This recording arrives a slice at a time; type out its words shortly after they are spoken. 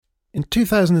In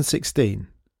 2016,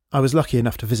 I was lucky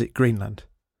enough to visit Greenland,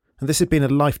 and this had been a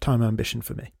lifetime ambition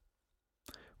for me.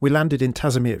 We landed in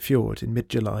Tasemirt Fjord in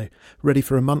mid-July, ready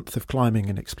for a month of climbing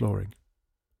and exploring.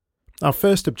 Our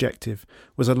first objective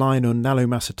was a line on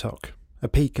Nalumasatok, a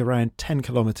peak around 10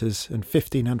 kilometres and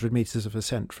 1,500 metres of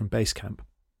ascent from base camp.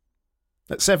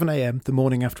 At 7 a.m, the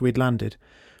morning after we'd landed,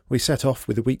 we set off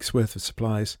with a week's worth of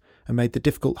supplies and made the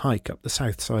difficult hike up the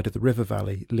south side of the river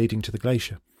valley leading to the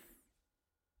glacier.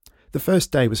 The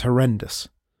first day was horrendous.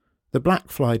 The black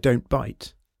fly don't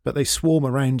bite, but they swarm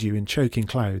around you in choking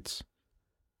clouds.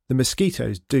 The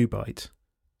mosquitoes do bite,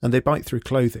 and they bite through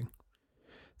clothing.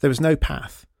 There was no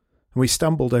path, and we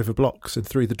stumbled over blocks and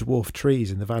through the dwarf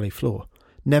trees in the valley floor,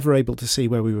 never able to see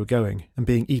where we were going and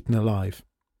being eaten alive.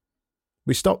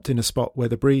 We stopped in a spot where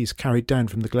the breeze carried down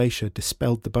from the glacier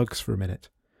dispelled the bugs for a minute,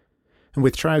 and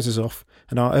with trousers off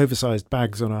and our oversized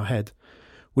bags on our head,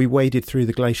 we waded through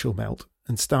the glacial melt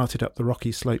and started up the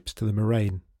rocky slopes to the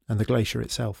moraine and the glacier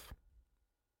itself.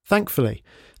 Thankfully,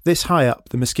 this high up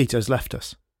the mosquitoes left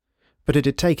us, but it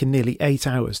had taken nearly 8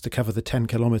 hours to cover the 10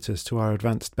 kilometres to our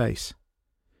advanced base.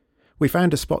 We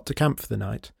found a spot to camp for the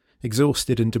night,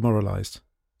 exhausted and demoralised,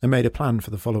 and made a plan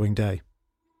for the following day.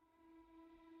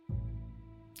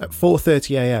 At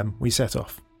 4:30 a.m, we set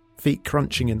off, feet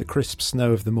crunching in the crisp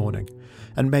snow of the morning,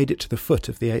 and made it to the foot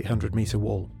of the 800-metre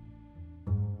wall.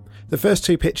 The first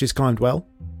 2 pitches climbed well.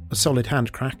 A solid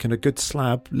hand crack and a good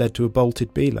slab led to a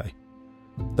bolted belay.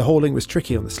 The hauling was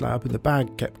tricky on the slab, and the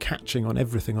bag kept catching on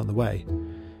everything on the way.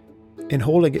 In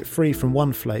hauling it free from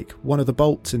one flake, one of the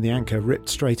bolts in the anchor ripped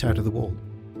straight out of the wall.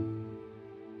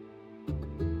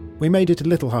 We made it a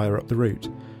little higher up the route,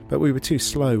 but we were too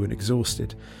slow and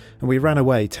exhausted, and we ran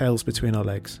away tails between our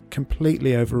legs,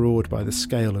 completely overawed by the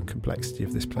scale and complexity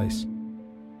of this place.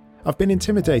 I've been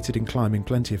intimidated in climbing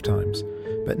plenty of times,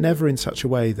 but never in such a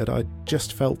way that I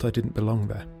just felt I didn't belong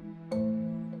there.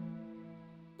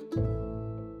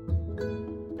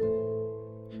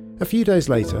 A few days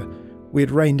later, we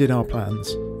had reined in our plans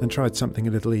and tried something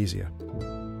a little easier.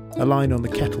 A line on the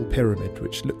Kettle Pyramid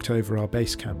which looked over our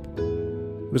base camp.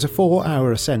 It was a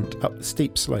 4-hour ascent up the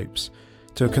steep slopes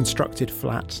to a constructed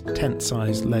flat,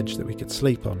 tent-sized ledge that we could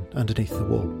sleep on underneath the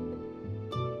wall.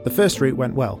 The first route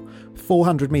went well,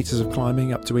 400 metres of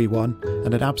climbing up to E1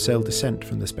 and an abseil descent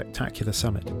from the spectacular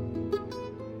summit.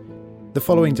 The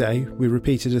following day, we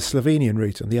repeated a Slovenian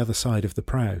route on the other side of the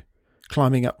Prau,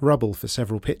 climbing up rubble for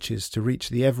several pitches to reach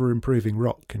the ever-improving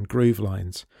rock and groove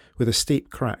lines, with a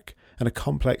steep crack and a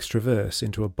complex traverse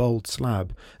into a bold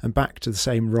slab and back to the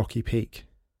same rocky peak.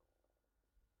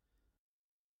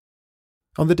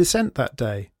 On the descent that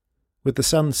day, with the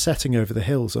sun setting over the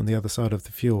hills on the other side of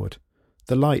the fjord,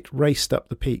 the light raced up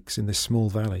the peaks in this small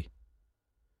valley.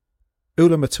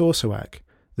 Ulamätorsuaq,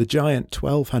 the giant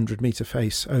 1,200-metre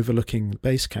face overlooking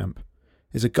base camp,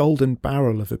 is a golden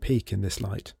barrel of a peak in this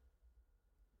light.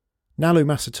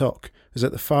 Nalumasatok was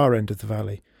at the far end of the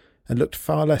valley and looked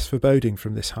far less foreboding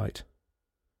from this height.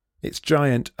 Its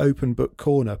giant open-book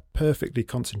corner perfectly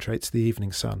concentrates the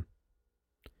evening sun.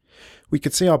 We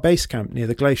could see our base camp near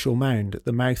the glacial mound at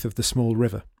the mouth of the small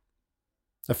river.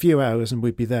 A few hours and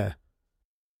we'd be there.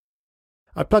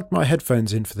 I plugged my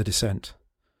headphones in for the descent.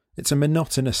 It's a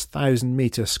monotonous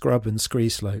 1,000-metre scrub and scree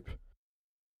slope.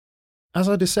 As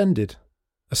I descended,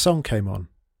 a song came on,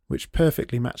 which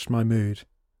perfectly matched my mood,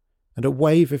 and a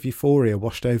wave of euphoria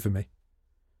washed over me.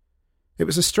 It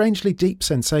was a strangely deep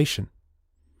sensation.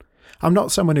 I'm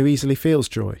not someone who easily feels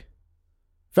joy.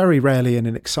 Very rarely in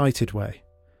an excited way.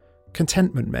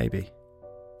 Contentment maybe,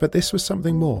 but this was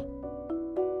something more.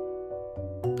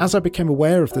 As I became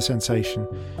aware of the sensation,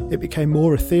 it became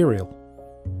more ethereal,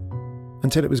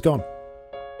 until it was gone.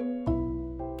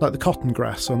 Like the cotton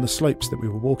grass on the slopes that we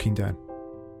were walking down,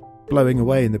 blowing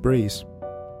away in the breeze.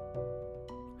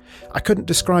 I couldn't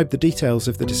describe the details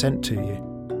of the descent to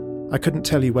you. I couldn't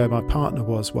tell you where my partner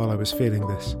was while I was feeling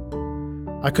this.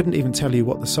 I couldn't even tell you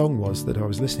what the song was that I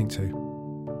was listening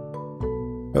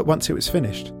to. But once it was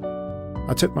finished,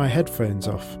 I took my headphones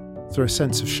off through a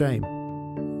sense of shame.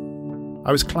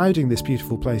 I was clouding this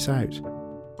beautiful place out.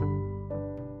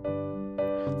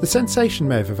 The sensation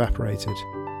may have evaporated,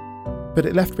 but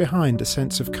it left behind a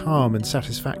sense of calm and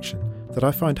satisfaction that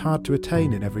I find hard to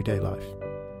attain in everyday life.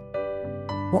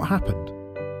 What happened?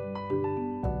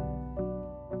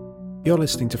 You're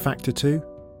listening to Factor 2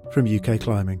 from UK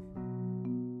Climbing.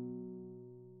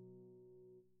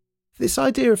 This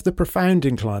idea of the profound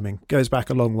in climbing goes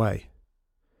back a long way.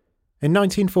 In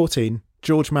 1914,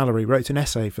 George Mallory wrote an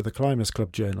essay for the Climbers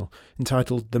Club Journal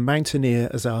entitled The Mountaineer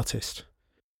as Artist.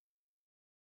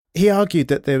 He argued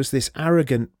that there was this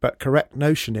arrogant but correct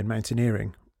notion in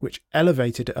mountaineering, which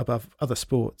elevated it above other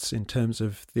sports in terms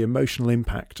of the emotional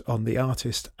impact on the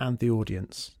artist and the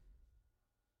audience.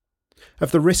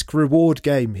 Of the risk-reward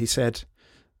game, he said,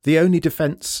 "The only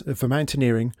defence of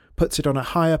mountaineering puts it on a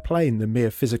higher plane than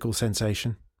mere physical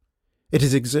sensation. It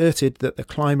is exerted that the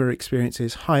climber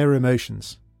experiences higher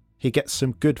emotions. He gets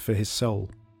some good for his soul."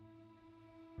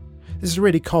 This is a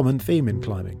really common theme in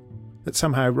climbing, that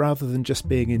somehow rather than just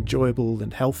being enjoyable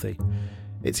and healthy,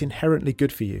 it's inherently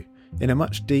good for you in a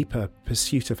much deeper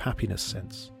pursuit of happiness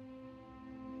sense.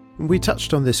 We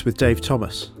touched on this with Dave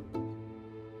Thomas.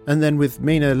 And then with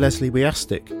Mina Leslie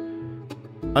Wiastic,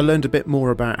 I learned a bit more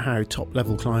about how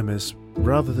top-level climbers,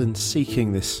 rather than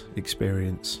seeking this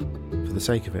experience for the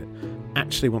sake of it,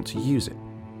 actually want to use it.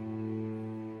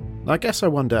 I guess I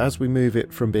wonder, as we move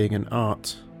it from being an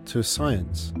art to a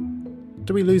science,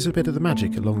 do we lose a bit of the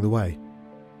magic along the way?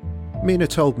 Mina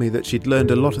told me that she'd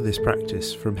learned a lot of this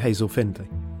practice from Hazel Findlay.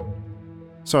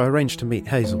 So I arranged to meet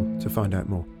Hazel to find out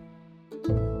more.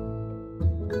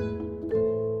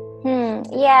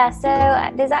 Yeah,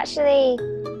 so there's actually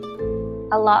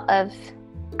a lot of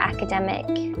academic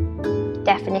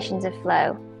definitions of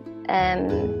flow.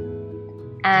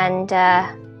 And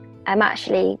I'm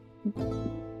actually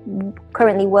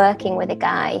currently working with a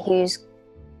guy who's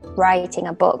writing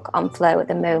a book on flow at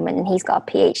the moment, and he's got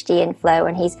a PhD in flow,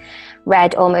 and he's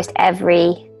read almost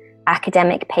every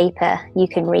academic paper you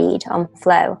can read on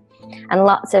flow. And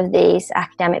lots of these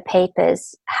academic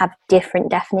papers have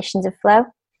different definitions of flow.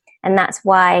 And that's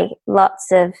why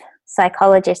lots of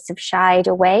psychologists have shied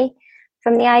away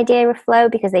from the idea of flow,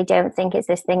 because they don't think it's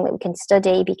this thing that we can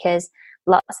study, because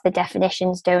lots of the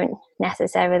definitions don't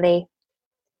necessarily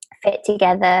fit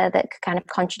together, that kind of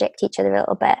contradict each other a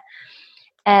little bit.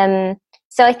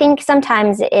 So I think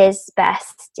sometimes it is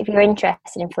best, if you're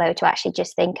interested in flow, to actually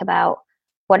just think about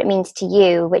what it means to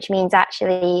you, which means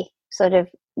actually sort of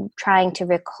trying to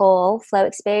recall flow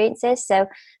experiences. So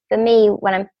for me,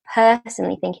 when I'm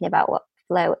personally thinking about what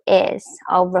flow is,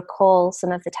 I'll recall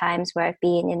some of the times where I've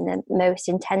been in the most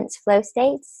intense flow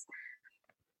states.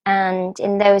 And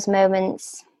in those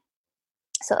moments,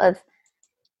 sort of,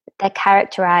 they're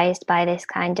characterized by this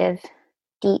kind of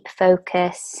deep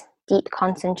focus, deep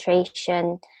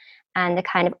concentration, and the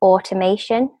kind of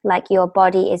automation, like your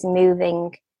body is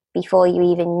moving before you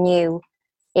even knew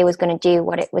it was going to do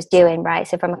what it was doing, right?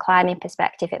 So from a climbing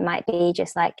perspective, it might be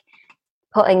just like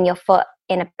putting your foot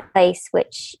in a place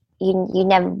which you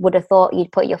never would have thought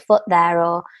you'd put your foot there,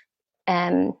 or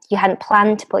you hadn't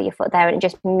planned to put your foot there, and it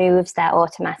just moves there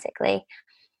automatically.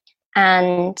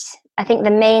 And I think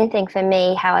the main thing for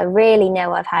me, how I really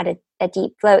know I've had a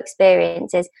deep flow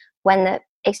experience, is when the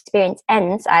experience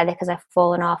ends, either because I've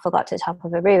fallen off or got to the top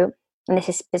of a route, and this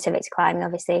is specific to climbing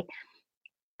obviously,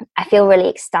 I feel really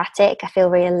ecstatic, I feel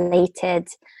really elated,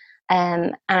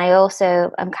 and I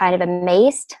also am kind of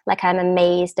amazed, like I'm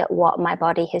amazed at what my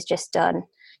body has just done.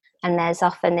 And there's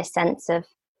often this sense of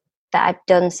that I've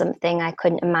done something I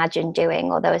couldn't imagine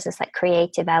doing, or there was this like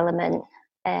creative element,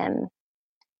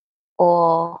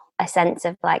 or a sense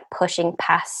of like pushing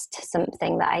past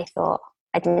something that I thought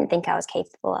I didn't think I was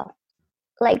capable of.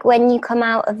 Like when you come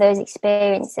out of those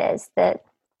experiences, the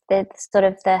sort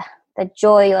of the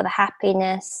joy or the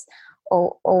happiness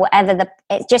or whatever,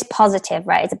 it's just positive,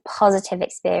 right? It's a positive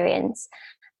experience,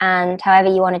 and however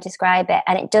you want to describe it.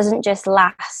 And it doesn't just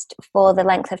last for the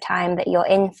length of time that you're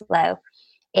in flow.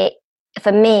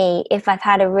 For me, if I've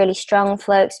had a really strong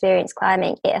flow experience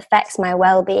climbing, it affects my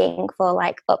well-being for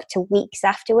like up to weeks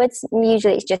afterwards.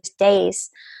 Usually it's just days,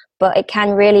 but it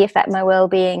can really affect my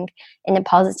well-being in a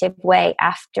positive way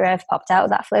after I've popped out of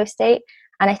that flow state.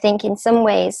 And I think in some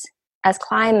ways, as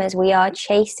climbers, we are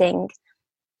chasing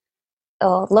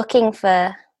or looking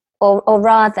for, or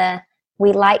rather,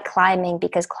 we like climbing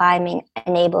because climbing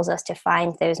enables us to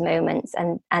find those moments,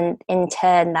 and in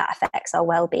turn that affects our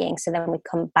well-being. So then we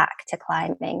come back to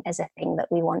climbing as a thing that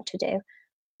we want to do.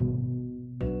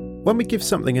 When we give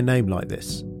something a name like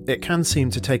this, it can seem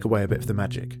to take away a bit of the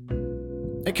magic.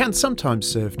 It can sometimes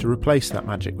serve to replace that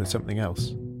magic with something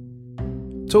else.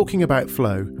 Talking about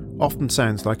flow often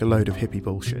sounds like a load of hippie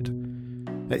bullshit.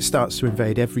 It starts to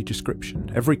invade every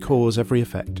description, every cause, every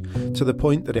effect, to the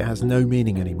point that it has no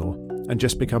meaning anymore and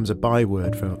just becomes a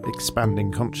byword for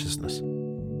expanding consciousness.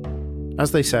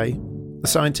 As they say, a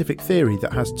scientific theory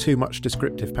that has too much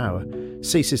descriptive power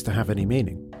ceases to have any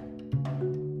meaning.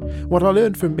 What I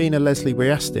learned from Mina Leslie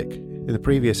Wiastic in the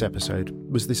previous episode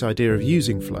was this idea of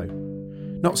using flow,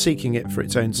 not seeking it for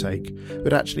its own sake,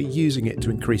 but actually using it to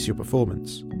increase your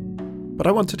performance. But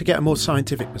I wanted to get a more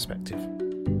scientific perspective.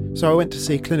 So I went to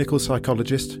see clinical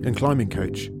psychologist and climbing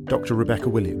coach Dr. Rebecca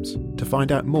Williams to find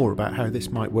out more about how this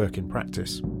might work in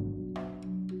practice.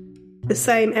 the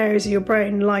same areas of your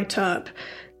brain light up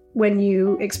when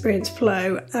you experience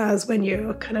flow as when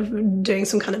you're kind of doing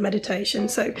some kind of meditation.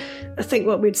 So I think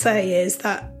what we'd say is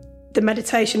that the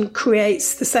meditation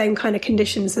creates the same kind of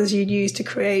conditions as you'd use to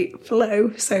create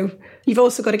flow. So you've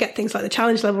also got to get things like the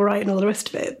challenge level right and all the rest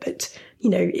of it. But, you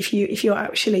know, if you're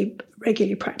actually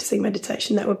regularly practicing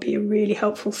meditation, that would be a really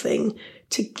helpful thing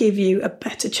to give you a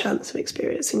better chance of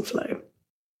experiencing flow.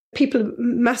 People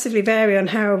massively vary on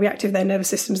how reactive their nervous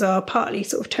systems are, partly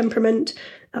sort of temperament,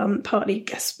 partly,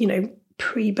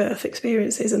 pre-birth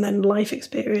experiences and then life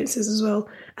experiences as well,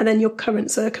 and then your current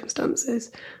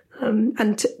circumstances.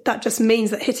 And that just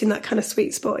means that hitting that kind of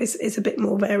sweet spot is a bit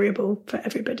more variable for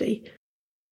everybody.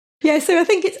 Yeah, so I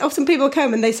think it's often people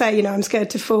come and they say, you know, I'm scared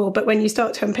to fall, but when you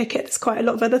start to unpick it, there's quite a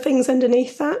lot of other things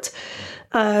underneath that.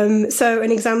 So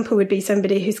an example would be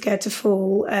somebody who's scared to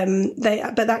fall,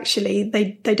 but actually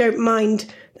they don't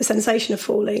mind the sensation of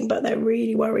falling, but they're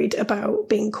really worried about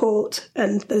being caught,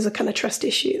 and there's a kind of trust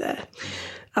issue there.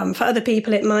 For other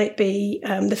people, it might be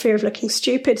the fear of looking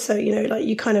stupid. So, you know, like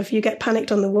you get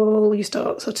panicked on the wall, you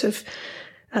start sort of,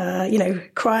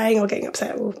 crying or getting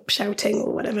upset or shouting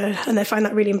or whatever, and they find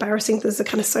that really embarrassing. There's a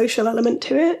kind of social element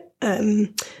to it,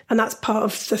 and that's part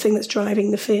of the thing that's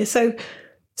driving the fear. So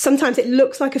sometimes it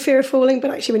looks like a fear of falling,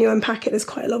 but actually when you unpack it, there's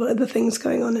quite a lot of other things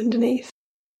going on underneath.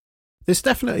 This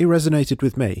definitely resonated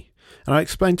with me, and I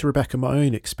explained to Rebecca my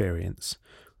own experience.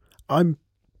 I'm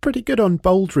pretty good on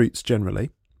bold routes generally.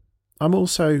 I'm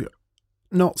also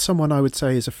not someone I would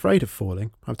say is afraid of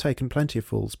falling. I've taken plenty of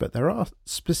falls, but there are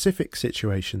specific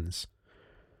situations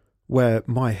where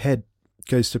my head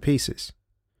goes to pieces.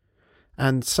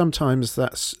 And sometimes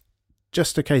that's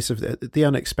just a case of the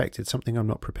unexpected, something I'm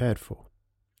not prepared for.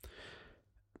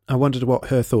 I wondered what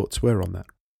her thoughts were on that.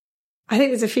 I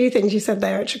think there's a few things you said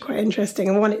there which are quite interesting.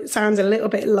 And one, it sounds a little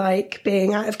bit like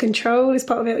being out of control is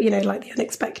part of it, you know, like the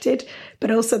unexpected,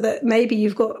 but also that maybe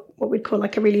you've got what we'd call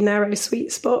like a really narrow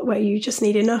sweet spot where you just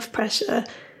need enough pressure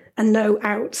and no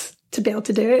outs to be able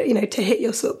to do it, you know, to hit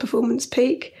your sort of performance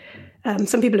peak.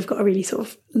 Some people have got a really sort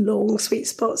of long sweet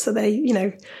spot, so they, you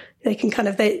know, they can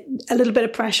a little bit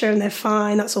of pressure and they're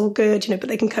fine, that's all good, you know, but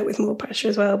they can cope with more pressure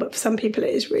as well. But for some people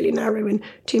it is really narrow and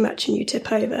too much and you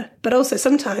tip over. But also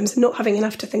sometimes not having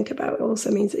enough to think about also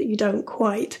means that you don't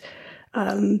quite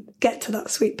get to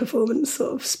that sweet performance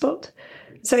sort of spot.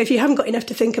 So if you haven't got enough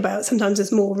to think about, sometimes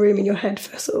there's more room in your head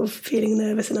for sort of feeling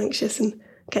nervous and anxious and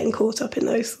getting caught up in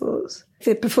those thoughts.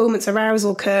 The performance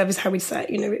arousal curve is how we say,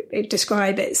 you know,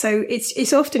 describe it. So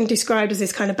it's often described as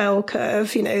this kind of bell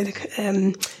curve, you know,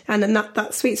 and then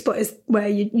that sweet spot is where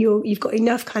you've got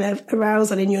enough kind of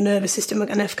arousal in your nervous system,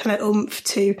 enough kind of oomph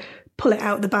to pull it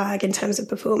out the bag in terms of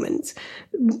performance.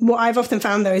 What I've often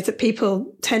found though is that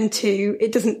people tend to,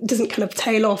 it doesn't kind of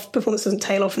tail off, performance doesn't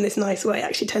tail off in this nice way, it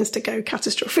actually tends to go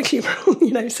catastrophically wrong,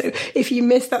 you know. So if you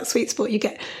miss that sweet spot, you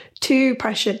get too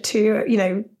pressured,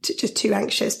 just too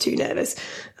anxious, too nervous,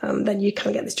 then you kind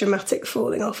of get this dramatic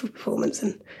falling off of performance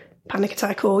and panic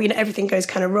attack, or, you know, everything goes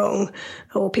kind of wrong,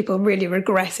 or people really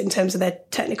regress in terms of their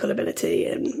technical ability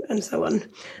and so on.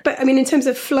 But I mean, in terms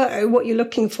of flow, what you're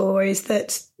looking for is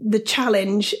that the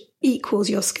challenge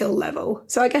equals your skill level.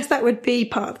 So I guess that would be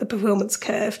part of the performance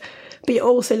curve, but you're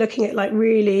also looking at like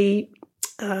really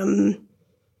kind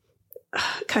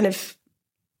of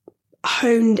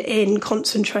honed in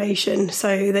concentration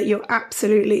so that you're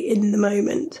absolutely in the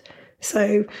moment.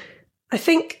 So I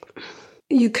think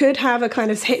you could have a kind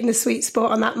of hitting the sweet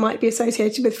spot, and that might be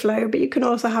associated with flow, but you can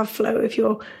also have flow if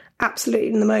you're absolutely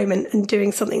in the moment and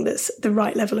doing something that's the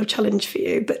right level of challenge for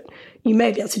you. But you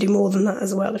may be able to do more than that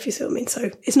as well, if you see what I mean. So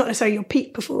it's not necessarily your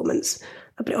peak performance,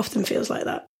 but it often feels like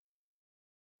that.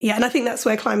 Yeah, and I think that's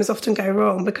where climbers often go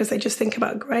wrong, because they just think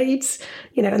about grades,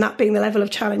 you know, and that being the level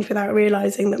of challenge without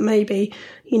realising that maybe,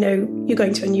 you know, you're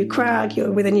going to a new crag,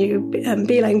 you're with a new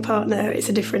belaying partner, it's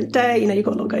a different day, you know, you've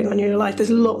got a lot going on in your life.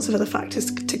 There's lots of other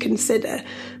factors to consider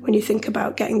when you think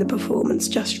about getting the performance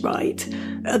just right,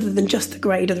 other than just the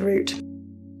grade of the route.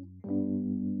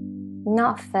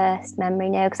 Not a first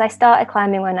memory, no, because I started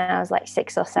climbing when I was like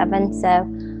 6 or 7, so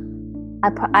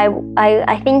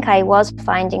I think I was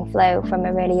finding flow from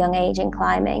a really young age in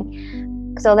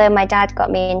climbing, because although my dad got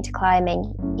me into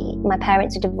climbing, my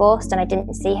parents were divorced and I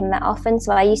didn't see him that often,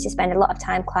 so I used to spend a lot of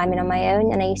time climbing on my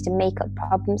own, and I used to make up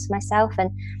problems for myself. And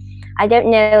I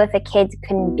don't know if a kid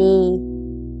can be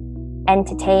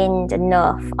entertained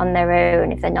enough on their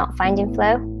own if they're not finding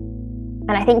flow.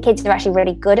 And I think kids are actually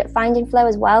really good at finding flow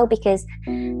as well, because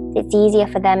it's easier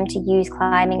for them to use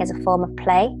climbing as a form of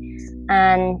play.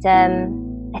 And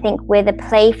I think with a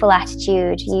playful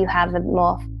attitude, you have a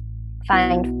more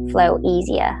find flow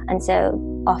easier. And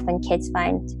so often kids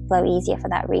find flow easier for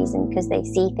that reason, because they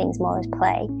see things more as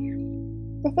play.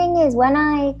 The thing is, when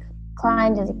I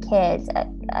climbed as a kid,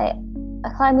 I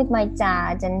climbed with my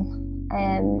dad, and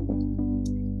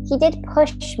he did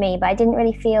push me, but I didn't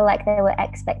really feel like there were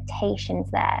expectations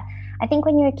there. I think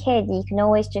when you're a kid, you can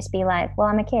always just be like, well,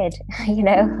 I'm a kid,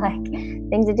 like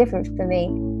things are different for me.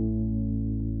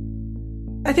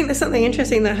 I think there's something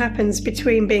interesting that happens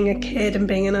between being a kid and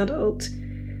being an adult,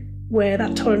 where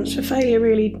that tolerance for failure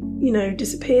really,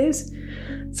 disappears.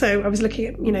 So I was looking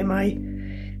at, my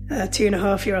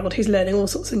 2.5-year-old who's learning all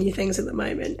sorts of new things at the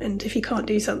moment. And if he can't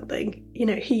do something,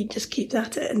 he just keeps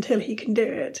at it until he can do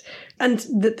it. And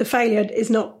the failure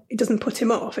it doesn't put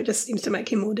him off. It just seems to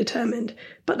make him more determined.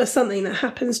 But there's something that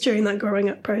happens during that growing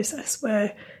up process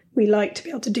where we like to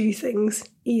be able to do things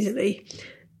easily.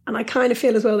 And I kind of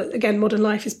feel as well that, again, modern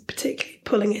life is particularly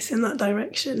pulling us in that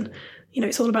direction.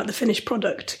 It's all about the finished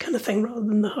product kind of thing rather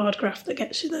than the hard graft that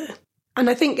gets you there. And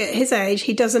I think at his age,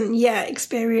 he doesn't yet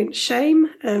experience shame.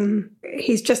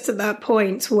 He's just at that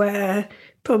point where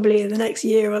probably in the next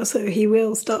year or so, he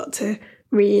will start to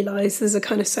realise there's a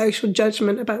kind of social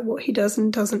judgment about what he does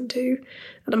and doesn't do.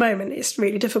 At the moment, it's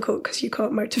really difficult because you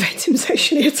can't motivate him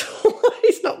socially at all.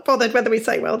 He's not bothered whether we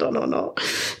say well done or not.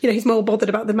 He's more bothered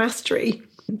about the mastery.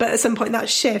 But at some point that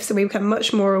shifts and we become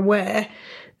much more aware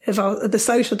of the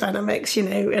social dynamics,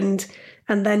 and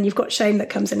then you've got shame that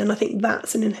comes in. And I think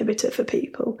that's an inhibitor for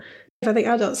people. I think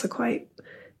adults are quite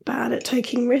bad at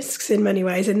taking risks in many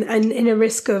ways, and in a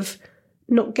risk of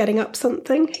not getting up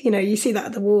something. You see that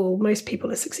at the wall. Most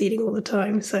people are succeeding all the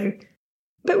time. So,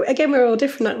 but again, we're all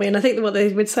different, aren't we? And I think that what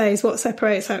they would say is what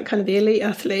separates out kind of the elite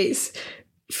athletes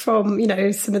from,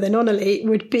 some of the non-elite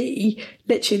would be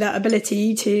literally that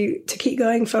ability to keep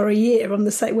going for a year on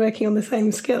working on the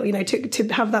same skill, to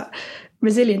have that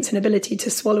resilience and ability to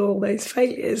swallow all those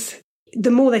failures.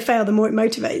 The more they fail, the more it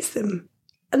motivates them.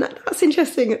 And that's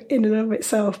interesting in and of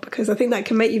itself, because I think that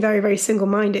can make you very, very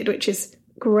single-minded, which is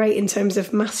great in terms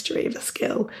of mastery of a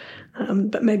skill,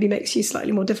 but maybe makes you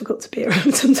slightly more difficult to be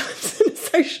around sometimes in a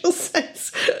social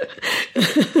sense.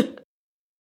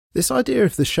 This idea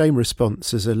of the shame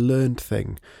response as a learned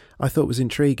thing I thought was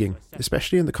intriguing,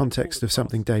 especially in the context of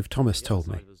something Dave Thomas told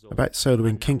me about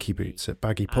soloing kinky boots at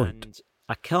Baggy Point. And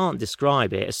I can't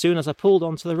describe it. As soon as I pulled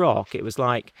onto the rock, it was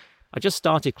like I just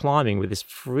started climbing with this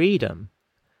freedom.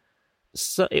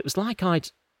 So it was like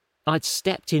I'd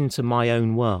stepped into my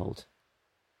own world.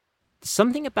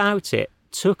 Something about it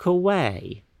took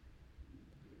away.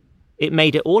 It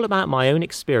made it all about my own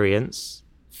experience,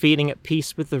 feeling at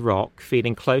peace with the rock,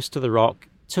 feeling close to the rock,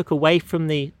 took away from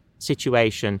the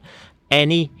situation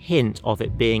any hint of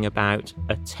it being about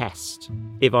a test.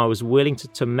 If I was willing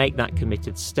to make that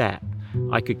committed step,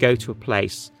 I could go to a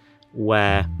place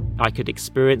where I could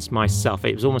experience myself.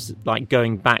 It was almost like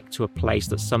going back to a place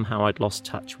that somehow I'd lost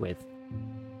touch with.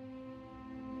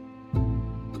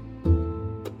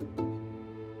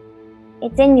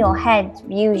 It's in your head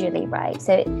usually, right?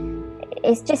 So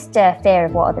it's just a fear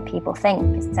of what other people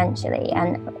think, essentially.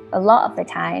 And a lot of the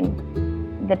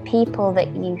time, the people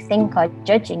that you think are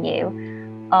judging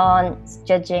you aren't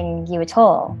judging you at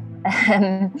all.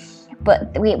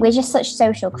 But we're just such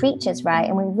social creatures, right?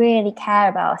 And we really care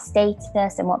about our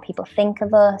status and what people think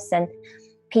of us. And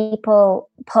people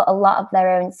put a lot of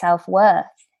their own self-worth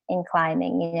in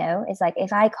climbing, It's like,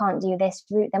 if I can't do this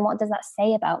route, then what does that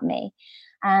say about me?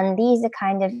 And these are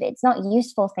kind of, it's not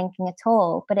useful thinking at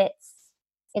all, but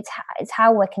it's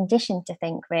how we're conditioned to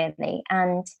think, really.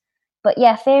 But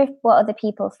yeah, fear of what other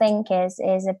people think is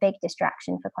a big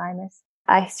distraction for climbers.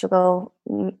 I struggle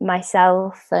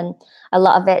myself, and a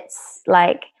lot of it's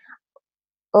like,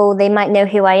 oh, they might know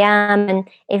who I am, and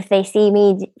if they see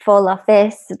me fall off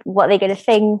this, what are they going to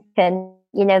think, and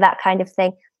that kind of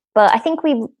thing. But I think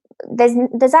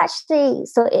there's actually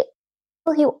people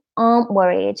who aren't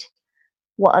worried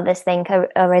what others think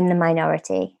are in the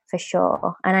minority, for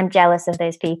sure. And I'm jealous of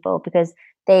those people, because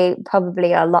they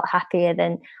probably are a lot happier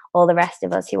than all the rest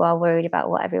of us who are worried about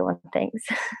what everyone thinks.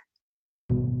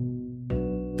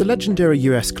 The legendary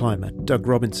US climber Doug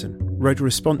Robinson wrote a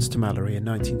response to Mallory in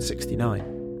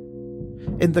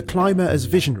 1969. In The Climber as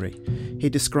Visionary, he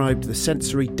described the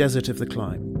sensory desert of the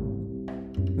climb.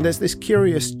 And there's this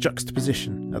curious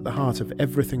juxtaposition at the heart of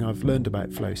everything I've learned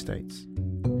about flow states.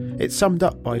 It's summed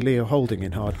up by Leo Houlding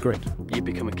in Hard Grit. You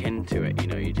become akin to it, you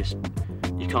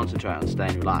concentrate on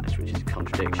staying relaxed, which is a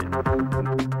contradiction.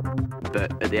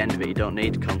 But at the end of it, you don't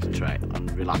need to concentrate on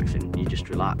relaxing, you just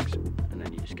relax, and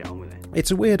then you just get on with it. It's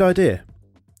a weird idea,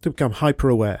 to become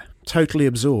hyper-aware, totally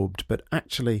absorbed, but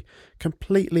actually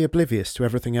completely oblivious to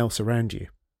everything else around you.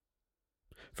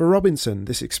 For Robinson,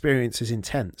 this experience is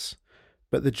intense,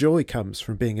 but the joy comes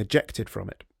from being ejected from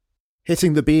it,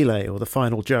 hitting the belay or the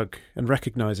final jug and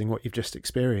recognising what you've just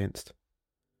experienced.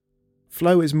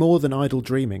 Flow is more than idle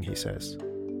dreaming, he says.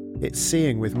 It's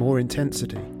seeing with more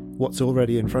intensity what's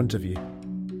already in front of you.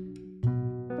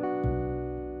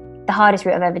 The hardest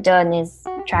route I've ever done is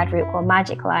tried a route called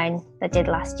Magic Line that I did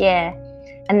last year.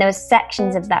 And there was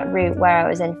sections of that route where I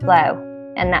was in flow.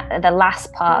 And that the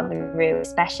last part of the route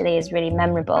especially is really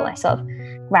memorable. I sort of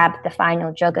grabbed the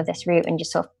final jug of this route and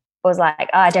just sort of was like,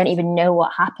 oh, I don't even know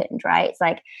what happened, right? It's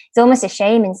like, it's almost a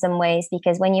shame in some ways,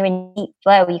 because when you're in deep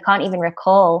flow, you can't even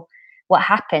recall what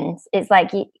happens. It's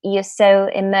like you're so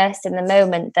immersed in the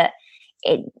moment that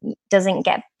it doesn't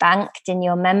get banked in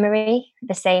your memory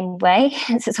the same way.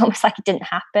 So it's almost like it didn't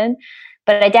happen.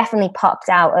 But I definitely popped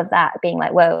out of that being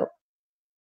like, whoa,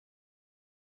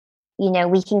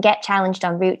 we can get challenged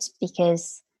on routes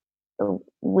because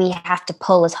we have to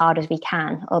pull as hard as we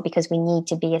can, or because we need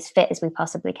to be as fit as we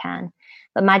possibly can.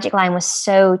 But Magic Line was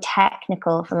so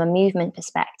technical from a movement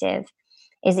perspective,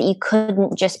 is that you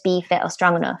couldn't just be fit or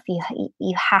strong enough.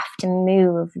 You have to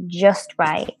move just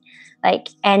right. Like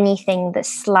anything that's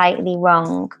slightly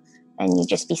wrong and you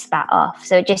just be spat off.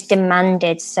 So it just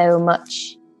demanded so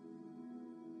much.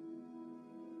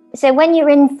 So when you're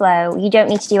in flow, you don't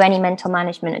need to do any mental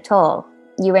management at all.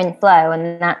 You're in flow,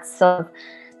 and that's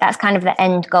kind of the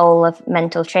end goal of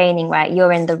mental training, right?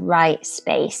 You're in the right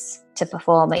space to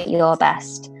perform at your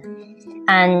best.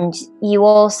 And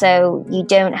you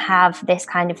don't have this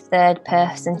kind of third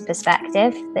person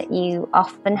perspective that you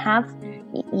often have.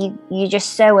 You're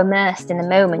just so immersed in the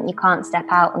moment, you can't step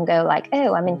out and go like,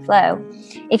 oh, I'm in flow.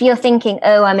 If you're thinking,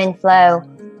 oh, I'm in flow,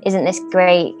 isn't this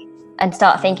great? And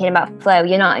start thinking about flow,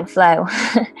 you're not in flow,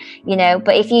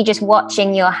 But if you're just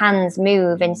watching your hands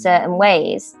move in certain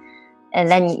ways, and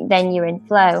then you're in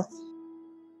flow.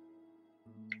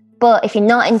 But if you're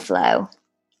not in flow,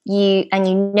 you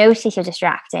notice you're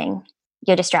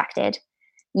distracted,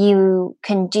 you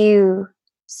can do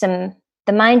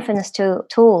the mindfulness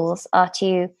tools are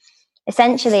to,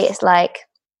 essentially it's like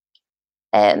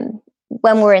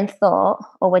when we're in thought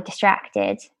or we're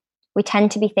distracted, we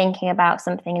tend to be thinking about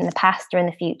something in the past or in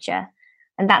the future.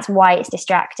 And that's why it's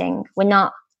distracting. We're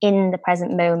not in the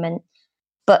present moment.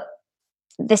 But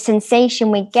the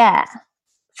sensation we get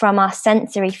from our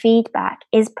sensory feedback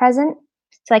is present.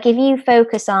 So like if you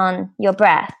focus on your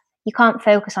breath, you can't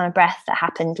focus on a breath that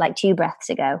happened like 2 breaths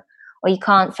ago, or you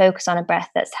can't focus on a breath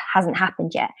that hasn't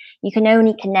happened yet. You can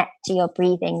only connect to your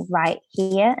breathing right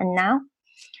here and now.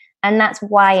 And that's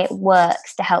why it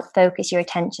works to help focus your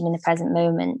attention in the present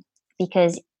moment.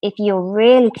 Because if you're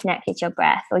really connected to your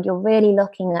breath, or you're really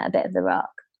looking at a bit of the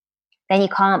rock, then you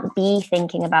can't be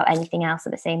thinking about anything else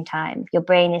at the same time. Your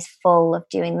brain is full of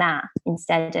doing that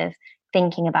instead of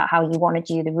thinking about how you want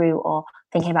to do the route, or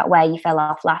thinking about where you fell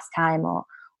off last time, or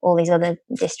all these other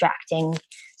distracting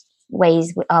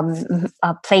ways,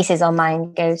 places our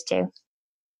mind goes to.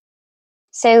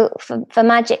 So for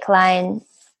Magic Line,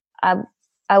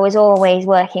 I was always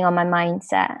working on my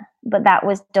mindset, but that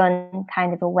was done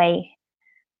kind of away,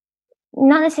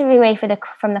 not necessarily away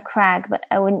from the crag, but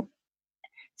I wouldn't.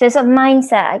 So sort of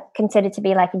mindset I consider to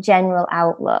be like a general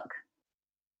outlook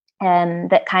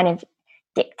that kind of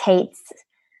dictates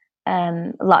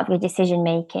a lot of your decision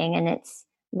making, and it's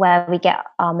where we get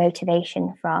our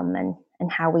motivation from, and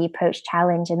how we approach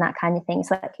challenge and that kind of thing.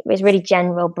 So it was really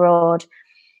general, broad.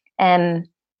 And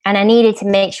I needed to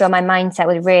make sure my mindset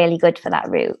was really good for that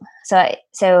route.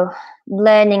 So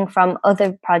learning from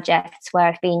other projects where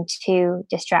I've been too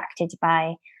distracted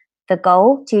by the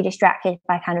goal, too distracted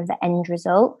by kind of the end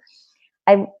result,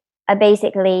 I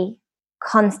basically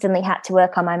constantly had to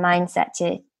work on my mindset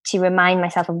to remind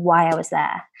myself of why I was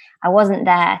there. I wasn't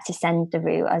there to send the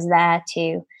route. I was there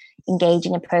to engage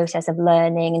in a process of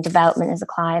learning and development as a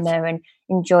climber, and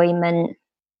enjoyment,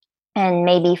 and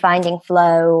maybe finding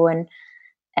flow, and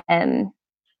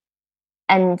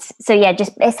so yeah,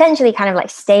 just essentially kind of like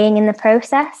staying in the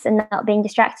process and not being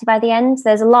distracted by the end. So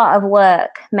there's a lot of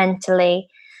work mentally,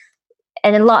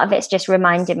 and a lot of it's just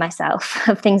reminding myself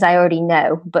of things I already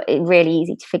know, but it's really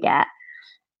easy to forget.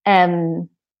 And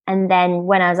then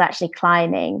when I was actually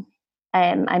climbing,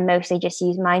 I mostly just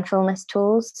use mindfulness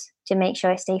tools to make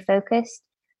sure I stay focused.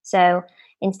 So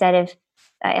instead of,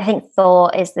 I think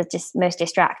thought is the just most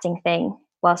distracting thing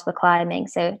whilst we're climbing.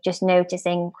 So just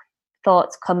noticing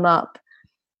thoughts come up,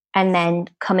 and then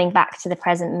coming back to the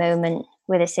present moment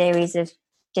with a series of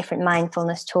different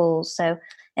mindfulness tools. So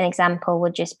an example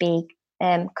would just be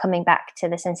coming back to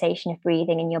the sensation of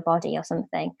breathing in your body or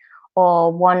something.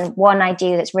 Or one I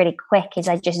do that's really quick is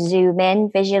I just zoom in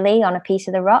visually on a piece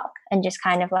of the rock and just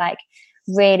kind of like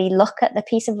really look at the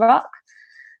piece of rock.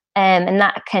 And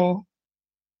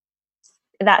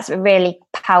that's a really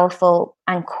powerful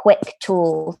and quick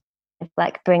tool to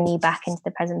like bring you back into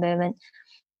the present moment.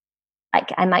 Like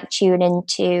I might tune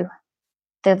into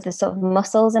the sort of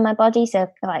muscles in my body. So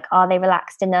like, are they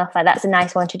relaxed enough? Like that's a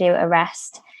nice one to do at a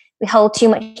rest. We hold too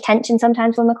much tension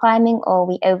sometimes when we're climbing, or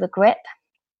we over grip.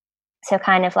 So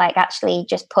kind of like actually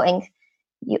just putting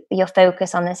your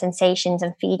focus on the sensations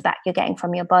and feedback you're getting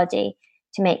from your body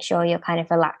to make sure you're kind of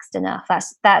relaxed enough.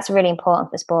 That's really important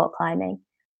for sport climbing.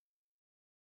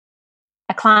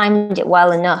 I climbed it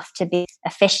well enough to be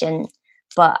efficient,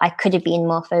 but I could have been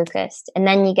more focused. And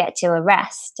then you get to a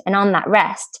rest, and on that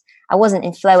rest, I wasn't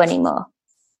in flow anymore.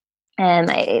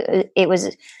 It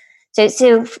was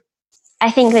so. I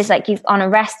think there's like on a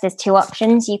rest, there's two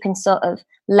options. You can sort of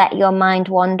let your mind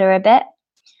wander a bit.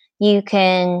 You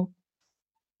can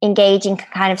engage in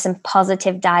kind of some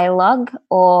positive dialogue,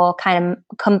 or kind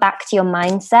of come back to your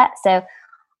mindset. So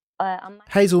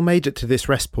Hazel made it to this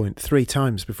rest point 3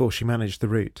 times before she managed the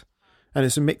route, and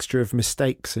it's a mixture of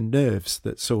mistakes and nerves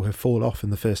that saw her fall off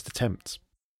in the first attempts.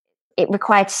 It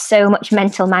required so much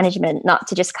mental management not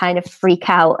to just kind of freak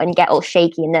out and get all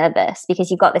shaky and nervous, because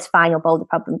you've got this final boulder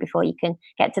problem before you can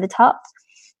get to the top.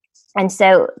 And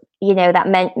so, you know,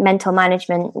 that mental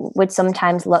management would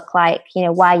sometimes look like, you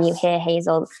know, why are you here,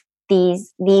 Hazel?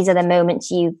 These are the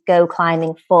moments you go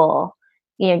climbing for.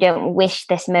 You know, don't wish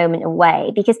this moment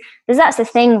away, because that's the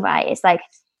thing, right? It's like,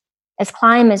 as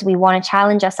climbers, we want to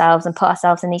challenge ourselves and put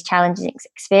ourselves in these challenging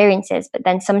experiences, but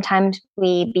then sometimes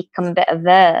we become a bit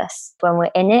averse when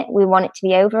we're in it. We want it to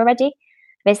be over already.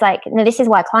 But it's like, no, this is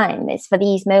why I climb. It's for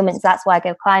these moments. That's why I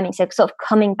go climbing. So sort of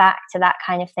coming back to that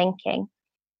kind of thinking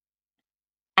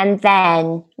and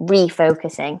then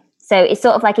refocusing. So it's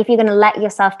sort of like, if you're going to let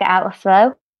yourself get out of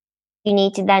flow, you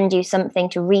need to then do something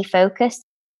to refocus.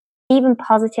 Even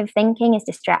positive thinking is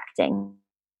distracting.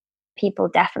 People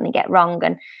definitely get wrong.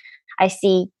 And I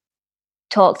see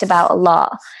talked about a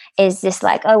lot is this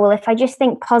like, oh, well, if I just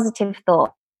think positive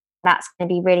thought, that's going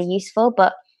to be really useful.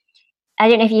 But I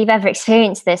don't know if you've ever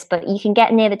experienced this, but you can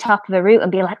get near the top of a route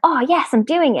and be like, oh, yes, I'm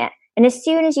doing it. And as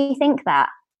soon as you think that,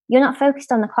 you're not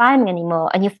focused on the climbing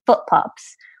anymore, and your foot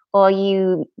pops, or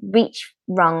you reach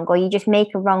wrong, or you just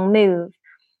make a wrong move.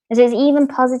 And so even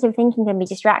positive thinking can be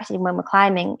distracted when we're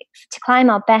climbing. To climb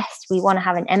our best, we want to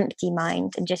have an empty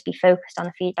mind and just be focused on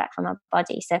the feedback from our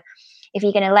body. So if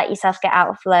you're going to let yourself get out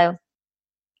of flow,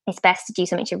 it's best to do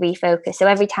something to refocus. So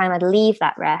every time I'd leave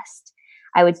that rest,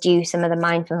 I would do some of the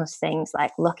mindfulness things,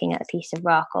 like looking at a piece of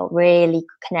rock, or really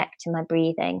connect to my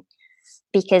breathing,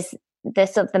 because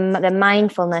the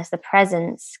mindfulness, the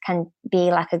presence, can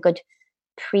be like a good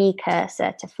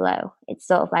precursor to flow. It's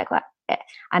sort of like,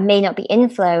 I may not be in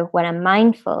flow when I'm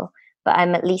mindful, but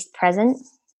I'm at least present.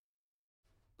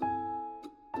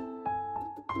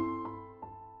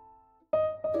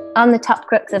 On the top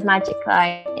crux of Magic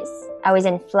Climb, I was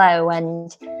in flow,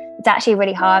 and it's actually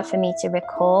really hard for me to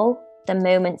recall the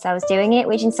moments I was doing it,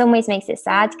 which in some ways makes it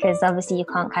sad, because obviously you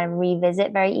can't kind of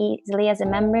revisit very easily as a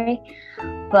memory.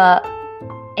 But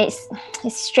it's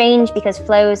strange, because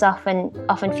flows often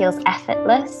feels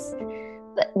effortless,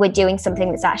 but we're doing something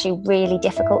that's actually really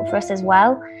difficult for us as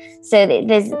well. So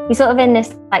we're sort of in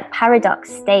this like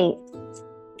paradox state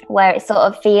where it sort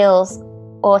of feels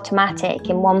automatic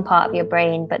in one part of your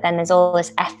brain, but then there's all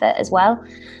this effort as well.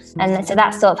 And so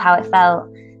that's sort of how it felt.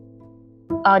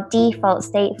 Our default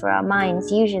state for our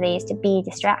minds usually is to be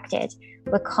distracted.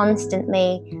 We're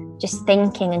constantly just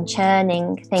thinking and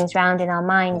churning things around in our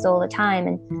minds all the time.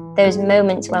 And those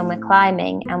moments when we're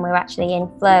climbing and we're actually in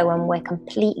flow and we're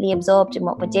completely absorbed in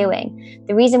what we're doing,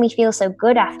 the reason we feel so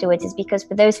good afterwards is because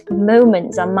for those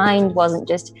moments, our mind wasn't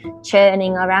just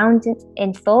churning around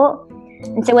in thought.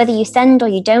 And so whether you send or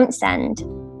you don't send,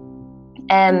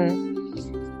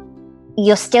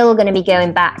 you're still going to be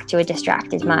going back to a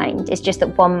distracted mind. It's just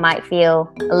that one might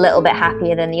feel a little bit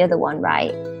happier than the other one,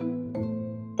 right?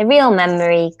 The real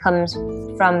memory comes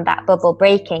from that bubble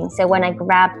breaking. So when I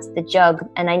grabbed the jug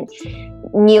and I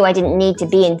knew I didn't need to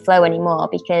be in flow anymore,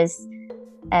 because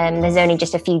there's only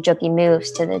just a few juggy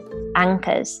moves to the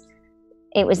anchors,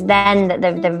 it was then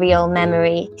that the real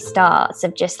memory starts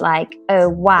of just like, oh,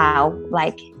 wow,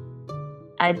 like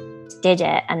I did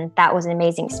it, and that was an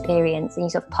amazing experience. And you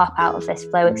sort of pop out of this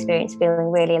flow experience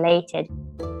feeling really elated.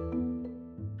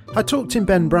 I talked in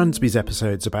Ben Bransby's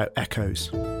episodes about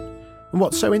echoes. And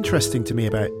what's so interesting to me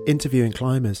about interviewing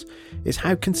climbers is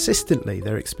how consistently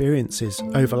their experiences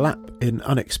overlap in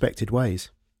unexpected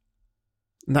ways.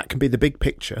 And that can be the big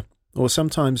picture, or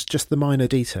sometimes just the minor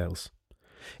details.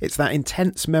 It's that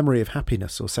intense memory of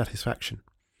happiness or satisfaction,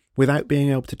 without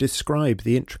being able to describe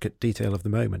the intricate detail of the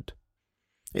moment.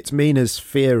 It's Mina's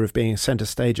fear of being centre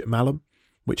stage at Malham,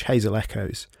 which Hazel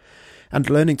echoes, and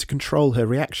learning to control her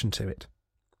reaction to it,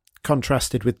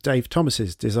 contrasted with Dave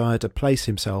Thomas's desire to place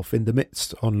himself in the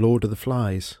midst on Lord of the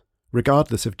Flies,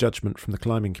 regardless of judgment from the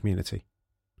climbing community.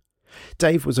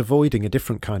 Dave was avoiding a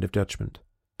different kind of judgment,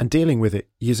 and dealing with it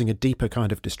using a deeper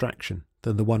kind of distraction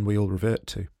than the one we all revert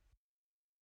to.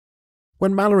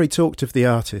 When Mallory talked of the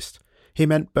artist, he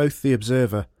meant both the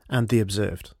observer and the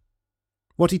observed.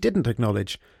 What he didn't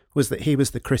acknowledge was that he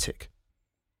was the critic.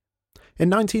 In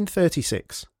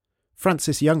 1936,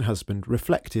 Frances Younghusband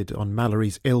reflected on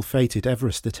Mallory's ill-fated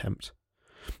Everest attempt,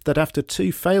 that after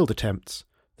 2 failed attempts,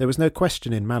 there was no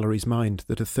question in Mallory's mind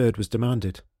that a third was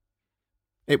demanded.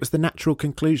 It was the natural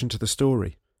conclusion to the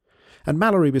story, and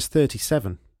Mallory was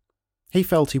 37. He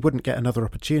felt he wouldn't get another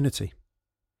opportunity.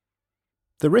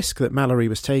 The risk that Mallory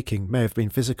was taking may have been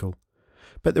physical,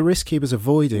 but the risk he was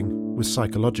avoiding was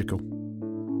psychological.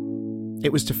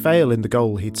 It was to fail in the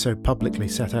goal he'd so publicly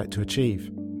set out to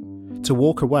achieve. To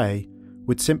walk away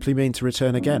would simply mean to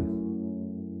return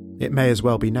again. It may as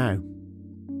well be now.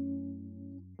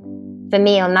 For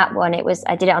me on that one,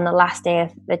 I did it on the last day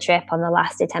of the trip, on the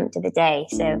last attempt of the day.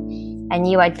 So I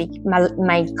knew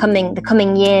the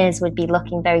coming years would be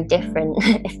looking very different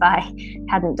if I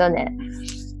hadn't done it.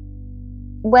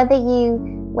 Whether you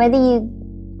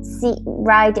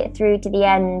ride it through to the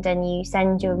end and you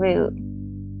send your route,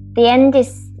 the end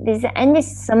is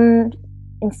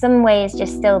in some ways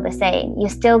just still the same. You're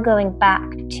still going back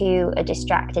to a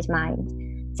distracted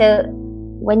mind. So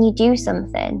when you do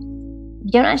something,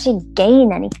 you don't actually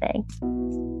gain anything. You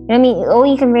know what I mean? All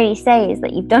you can really say is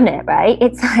that you've done it, right?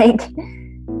 It's like,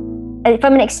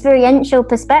 from an experiential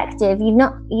perspective,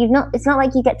 it's not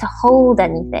like you get to hold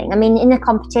anything. I mean, in a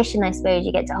competition, I suppose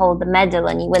you get to hold the medal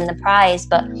and you win the prize,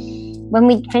 but when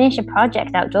we finish a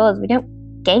project outdoors, we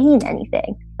don't gain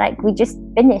anything. Like, we just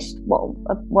finished what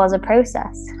was a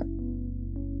process.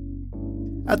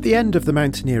 At the end of The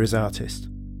Mountaineer as Artist,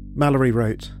 Mallory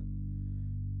wrote,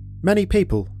 "Many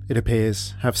people, it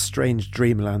appears, have strange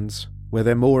dreamlands where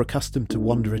they're more accustomed to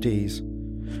wander at ease,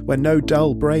 where no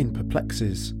dull brain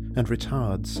perplexes and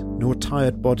retards, nor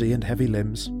tired body and heavy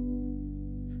limbs,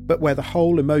 but where the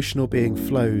whole emotional being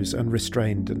flows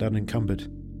unrestrained and unencumbered,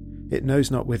 it knows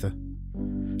not whither,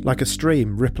 like a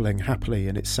stream rippling happily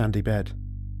in its sandy bed,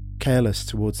 careless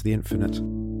towards the infinite."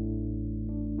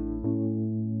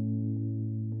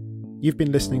 You've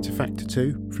been listening to Factor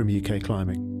 2 from UK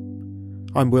Climbing.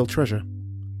 I'm Will Treasure.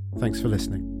 Thanks for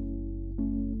listening.